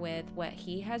unfamiliar with what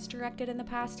he has directed in the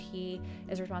past, he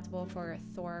is responsible for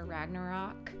Thor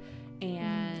Ragnarok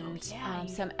and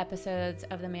some episodes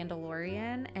of The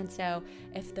Mandalorian. And so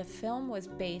if the film was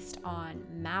based on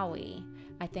Maui,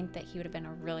 I think that he would have been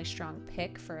a really strong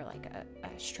pick for like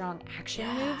a strong action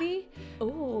movie.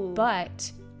 Ooh.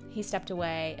 But he stepped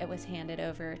away. It was handed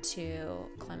over to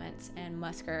Clements and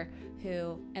Musker,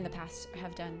 who in the past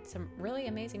have done some really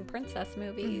amazing princess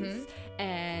movies.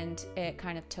 And it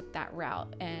kind of took that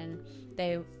route. And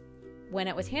when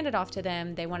it was handed off to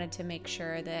them, they wanted to make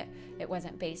sure that it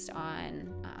wasn't based on,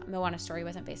 Moana's story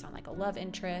wasn't based on like a love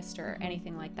interest or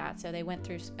anything like that. So they went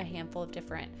through a handful of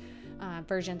different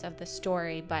versions of the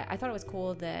story. But I thought it was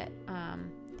cool that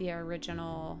the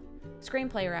original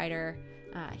screenplay writer,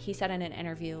 he said in an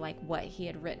interview like what he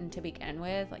had written to begin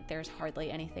with, like there's hardly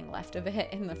anything left of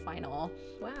it in the final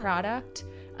product.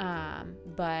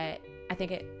 But I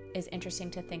think it is interesting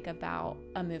to think about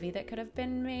a movie that could have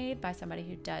been made by somebody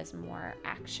who does more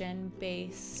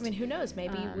action-based. I mean, who knows?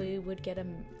 Maybe we would get a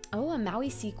Maui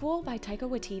sequel by Taika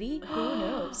Waititi? Who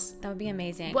knows? That would be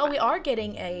amazing. Well, we are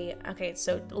getting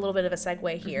so a little bit of a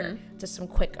segue here to some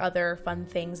quick other fun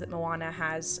things that Moana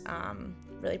has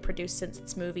really produced since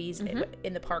its movies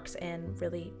in the parks and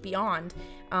really beyond,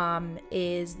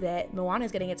 is that Moana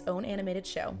is getting its own animated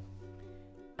show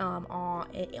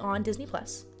on Disney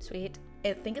Plus. Sweet.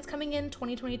 I think it's coming in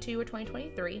 2022 or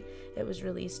 2023. It was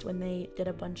released when they did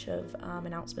a bunch of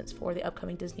announcements for the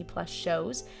upcoming Disney Plus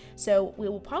shows. So we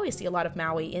will probably see a lot of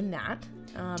Maui in that.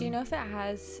 Do you know if it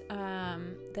has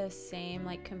the same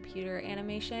like computer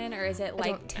animation, or is it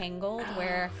like Tangled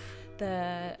where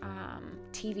the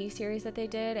TV series that they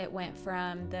did, it went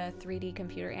from the 3D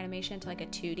computer animation to like a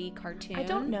 2D cartoon? I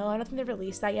don't know. I don't think they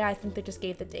released that yet. I think they just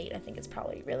gave the date. I think it's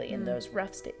probably really in those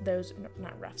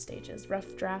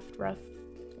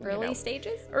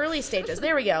early stages.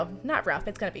 There we go. Not rough.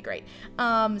 It's gonna be great.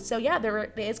 So yeah,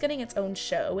 it's getting its own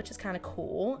show, which is kind of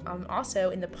cool. Also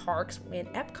in the parks in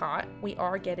Epcot, we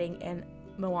are getting an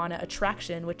Moana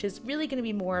attraction, which is really going to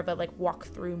be more of a like walk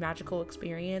through magical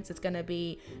experience. It's going to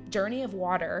be Journey of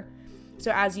Water.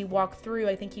 So as you walk through,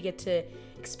 I think you get to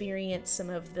experience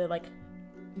some of the like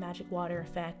magic water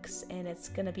effects, and it's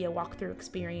going to be a walk through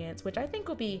experience, which I think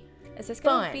will be Is this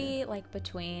going to be like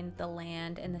between the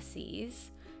land and the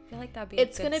seas? I feel like that'd be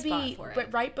it's going to be,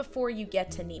 but right before you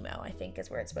get to Nemo, I think is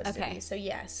where it's supposed to be. So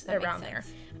yes, that around there.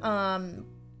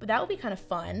 But that will be kind of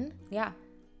fun. Yeah.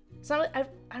 It's not. I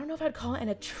don't know if I'd call it an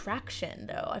attraction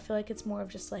though. I feel like it's more of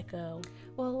just like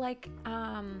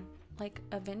like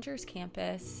Avengers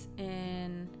Campus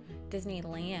in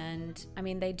Disneyland. I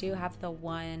mean, they do have the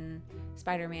one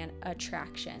Spider-Man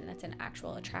attraction that's an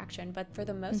actual attraction, but for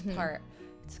the most part,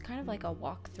 it's kind of like a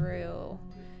walk-through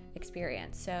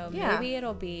experience. So maybe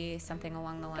it'll be something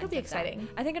along the lines. It'll be exciting.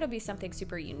 I think it'll be something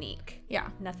super unique. Yeah,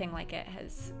 nothing like it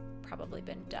has probably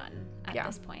been done at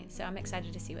this point. So I'm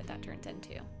excited to see what that turns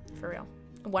into. For real.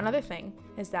 One other thing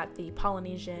is that the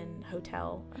Polynesian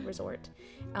Hotel Resort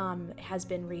has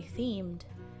been rethemed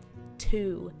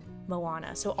to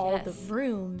Moana. So all of the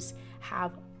rooms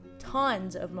have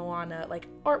tons of Moana like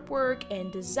artwork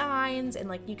and designs, and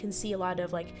like you can see a lot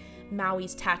of like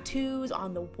Maui's tattoos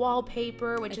on the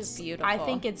wallpaper, which is beautiful. I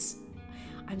think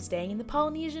I'm staying in the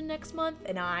Polynesian next month,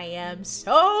 and I am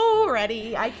so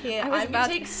ready. I'm gonna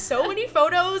take so many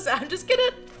photos. I'm just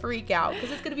gonna freak out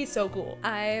because it's gonna be so cool.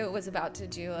 I was about to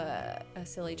do a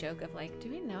silly joke of like, do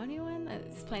we know anyone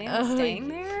that's planning on staying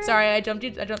there? Sorry, I jumped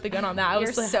the gun on that. I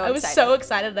was so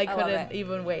excited I couldn't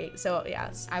even wait. So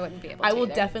yes, I wouldn't be able to. I will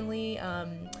definitely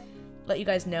let you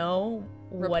guys know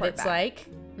what it's like.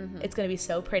 Mm-hmm. It's going to be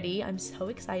so pretty. I'm so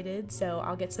excited. So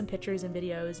I'll get some pictures and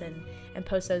videos and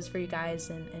post those for you guys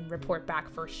and report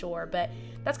back for sure. But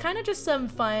that's kind of just some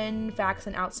fun facts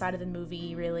and outside of the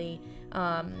movie, really.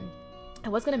 I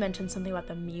was going to mention something about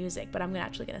the music, but I'm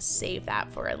actually going to save that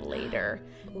for a later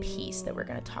piece that we're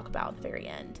going to talk about at the very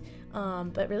end.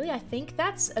 But really, I think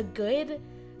that's a good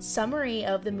summary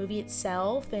of the movie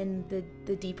itself and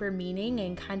the deeper meaning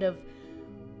and kind of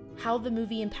how the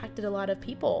movie impacted a lot of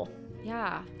people.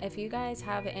 Yeah, if you guys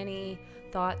have any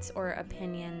thoughts or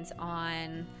opinions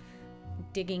on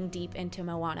digging deep into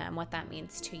Moana and what that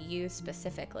means to you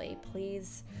specifically,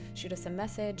 please shoot us a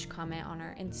message, comment on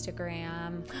our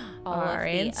Instagram.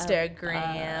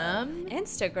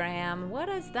 Instagram, what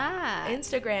is that?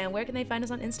 Instagram, where can they find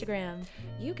us on Instagram?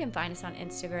 You can find us on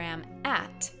Instagram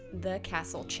at The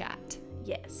Castle Chat.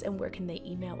 Yes, and where can they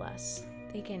email us?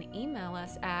 They can email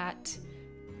us at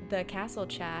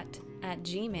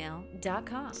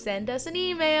thecastlechat@gmail.com. Send us an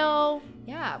email.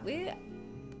 Yeah, we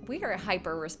are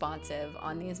hyper responsive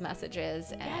on these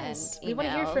messages and emails. We want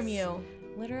to hear from you.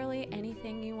 Literally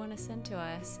anything you want to send to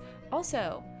us.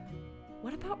 Also,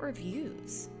 what about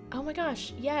reviews? Oh my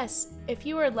gosh, yes. If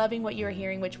you are loving what you are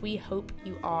hearing, which we hope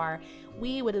you are,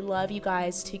 we would love you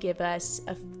guys to give us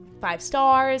 5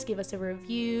 stars, give us a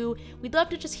review. We'd love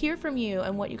to just hear from you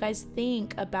and what you guys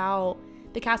think about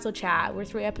The Castle Chat. We're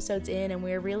 3 episodes in, and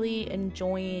we're really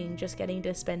enjoying just getting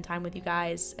to spend time with you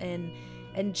guys and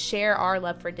share our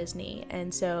love for Disney.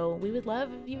 And so we would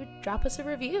love if you would drop us a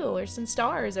review or some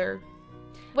stars or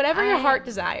whatever your heart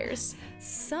desires.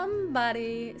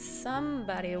 Somebody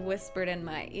whispered in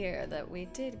my ear that we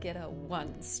did get a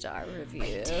 1-star review.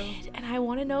 We did, and I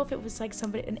want to know if it was like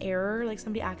an error, like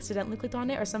somebody accidentally clicked on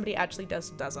it, or somebody actually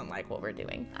doesn't like what we're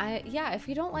doing. If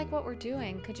you don't like what we're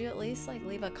doing, could you at least like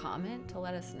leave a comment to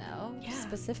let us know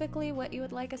specifically what you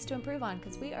would like us to improve on?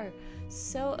 Because we are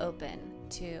so open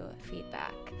to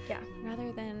feedback. Yeah.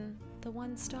 Rather than the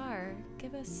 1 star,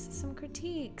 give us some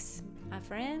critiques, my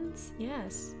friends.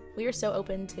 Yes, we are so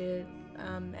open to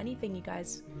anything you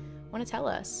guys want to tell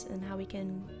us and how we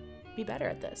can be better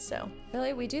at this. So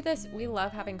really, we do this, we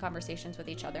love having conversations with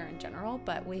each other in general,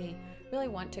 but we really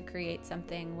want to create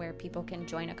something where people can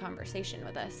join a conversation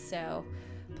with us. So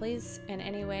please, in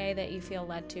any way that you feel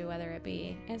led to, whether it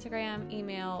be Instagram,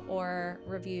 email, or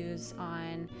reviews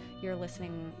on your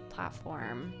listening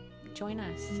platform, join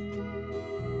us.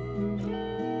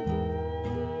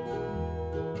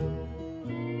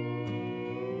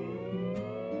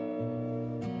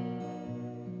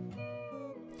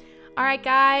 All right,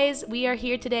 guys, we are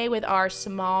here today with our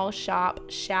small shop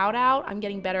shout out. I'm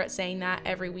getting better at saying that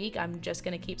every week. I'm just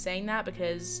going to keep saying that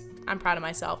because I'm proud of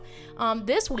myself.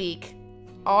 This week,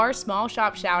 our small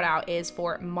shop shout out is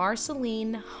for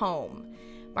Marceline Home.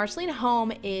 Marceline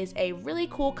Home is a really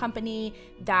cool company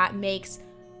that makes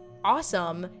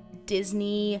awesome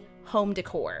Disney home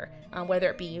decor, whether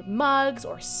it be mugs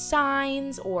or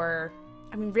signs or,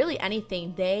 really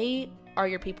anything. They are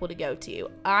your people to go to.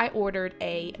 I ordered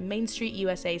a Main Street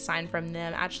USA sign from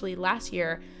them actually last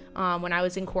year when I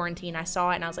was in quarantine. I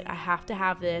saw it and I was like, I have to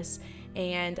have this,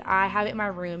 and I have it in my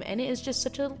room, and it is just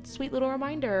such a sweet little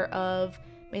reminder of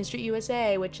Main Street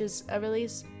USA, which is a really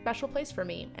special place for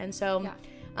me. And so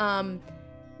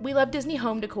we love Disney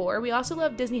home decor. We also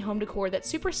love Disney home decor that's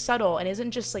super subtle and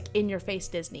isn't just like in your face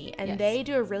Disney, and they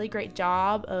do a really great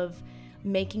job of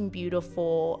making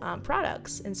beautiful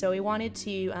products. And so we wanted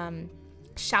to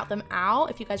shout them out.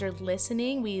 If you guys are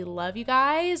listening, we love you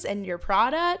guys and your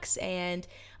products, and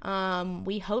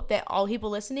we hope that all people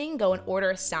listening go and order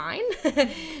a sign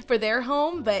for their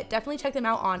home. But definitely check them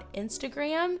out on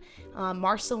Instagram,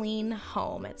 Marceline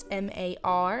Home. It's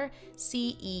MARCELINE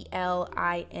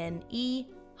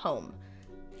Home.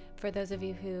 For those of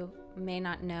you who may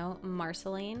not know,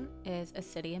 Marceline is a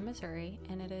city in Missouri,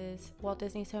 and it is Walt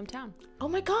Disney's hometown. Oh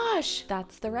my gosh,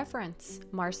 that's the reference.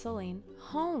 Marceline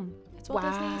Home. It's Walt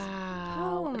Disney's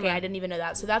home. Okay, I didn't even know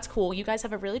that. So that's cool. You guys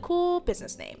have a really cool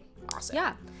business name. Awesome.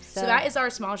 Yeah. So that is our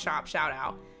small shop shout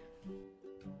out.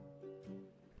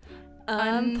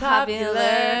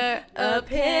 Unpopular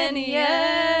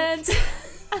opinions.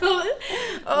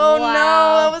 Oh Wow.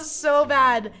 no, that was so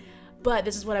bad. But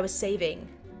this is what I was saving.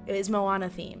 It is Moana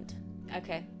themed.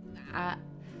 Okay. I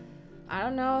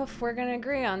don't know if we're gonna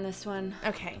agree on this one.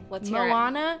 Okay, Let's hear it.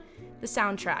 Moana, the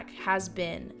soundtrack, has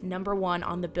been number one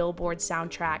on the Billboard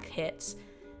soundtrack hits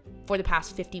for the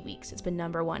past 50 weeks. It's been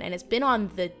number one, and it's been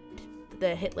on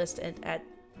the hit list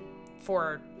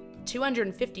for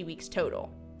 250 weeks total,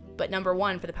 but number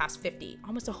one for the past 50,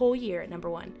 almost a whole year at number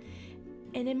one.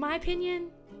 And in my opinion,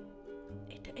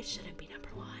 it shouldn't be number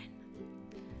one.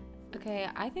 Okay,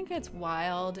 I think it's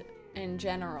wild in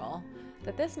general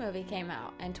that this movie came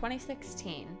out in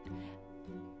 2016.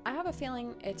 I have a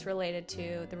feeling it's related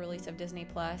to the release of Disney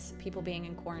Plus, people being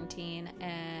in quarantine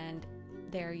and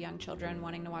their young children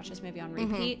wanting to watch this movie on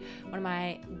repeat. One of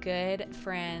my good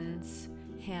friends,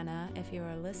 Hannah, if you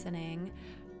are listening,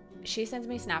 she sends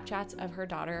me Snapchats of her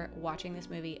daughter watching this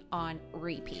movie on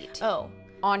repeat. Oh.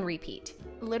 On repeat.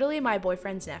 Literally, my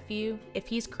boyfriend's nephew, if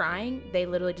he's crying, they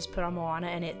literally just put on Moana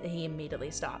and he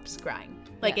immediately stops crying.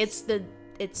 Like, Yes.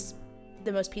 it's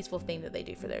the most peaceful thing that they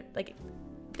do for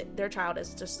their child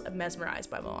is just mesmerized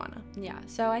by Moana. Yeah,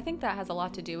 so I think that has a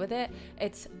lot to do with it.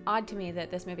 It's odd to me that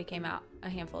this movie came out a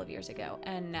handful of years ago,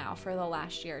 and now for the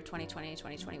last year, 2020,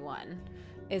 2021,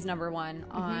 is number one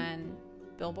on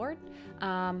Billboard.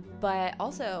 But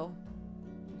also,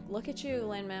 look at you,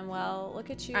 Lin-Manuel. Look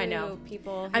at you, I know.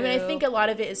 people who... I mean, I think a lot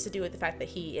of it is to do with the fact that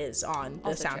he is on the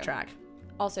Also soundtrack. True.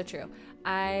 Also true.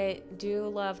 I do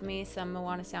love me some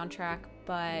Moana soundtrack,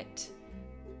 but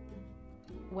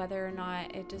whether or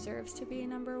not it deserves to be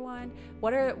number one,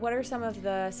 what are some of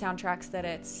the soundtracks that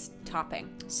it's topping?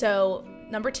 So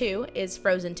number 2 is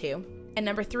Frozen 2, and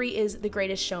number 3 is The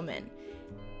Greatest Showman.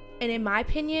 And in my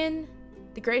opinion,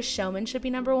 The Greatest Showman should be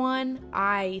number 1.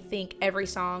 I think every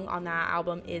song on that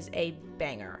album is a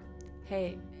banger.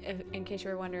 Hey, in case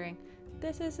you were wondering,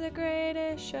 this is the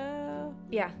greatest show.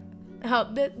 Yeah. Oh,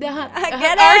 Get our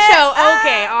it? show.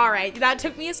 Okay, all right. That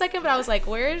took me a second, but I was like,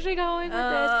 where is she going with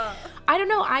this? I don't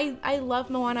know. I love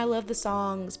Moana. I love the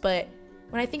songs, but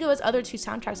when I think of those other 2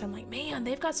 soundtracks, I'm like, man,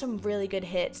 they've got some really good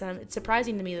hits. And it's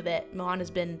surprising to me that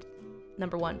Moana's been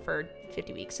number 1 for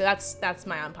 50 weeks. So that's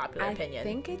my unpopular opinion. I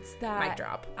think it's that Mic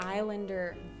drop.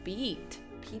 Islander beat.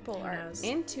 People Who are knows?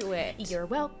 into it. You're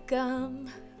welcome.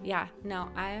 Yeah, no,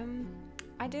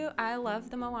 I love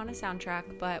the Moana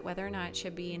soundtrack, but whether or not it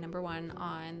should be number 1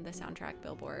 on the soundtrack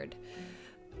Billboard,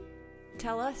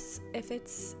 tell us if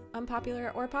it's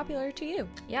unpopular or popular to you.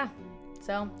 Yeah.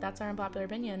 So that's our unpopular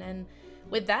opinion. And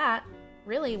with that,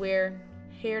 really, we're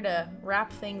here to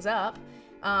wrap things up.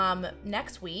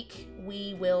 Next week,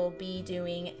 we will be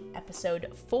doing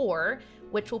episode 4,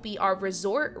 which will be our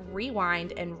resort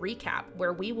rewind and recap,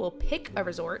 where we will pick a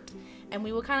resort and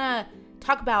we will kind of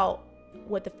talk about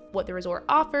what the resort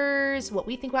offers, what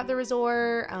we think about the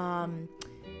resort.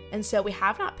 And so we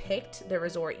have not picked the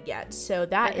resort yet. So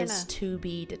that is to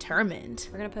be determined.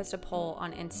 We're going to post a poll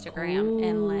on Instagram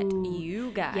and let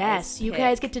you guys Yes, you pick.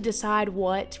 guys get to decide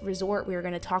what resort we're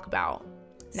going to talk about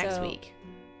next week.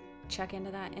 Check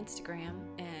into that Instagram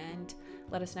and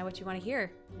let us know what you want to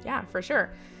hear. Yeah, for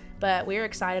sure. But we're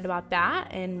excited about that.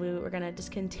 And we're going to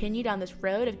just continue down this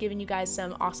road of giving you guys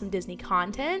some awesome Disney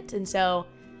content. And so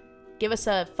give us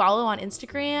a follow on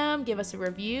Instagram. Give us a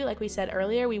review. Like we said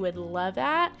earlier, we would love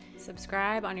that.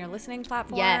 Subscribe on your listening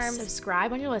platforms. Yes,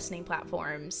 subscribe on your listening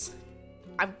platforms.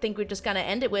 I think we're just going to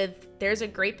end it with, there's a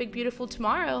great, big, beautiful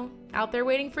tomorrow out there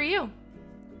waiting for you.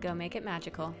 Go make it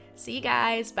magical. See you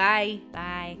guys. Bye.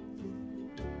 Bye.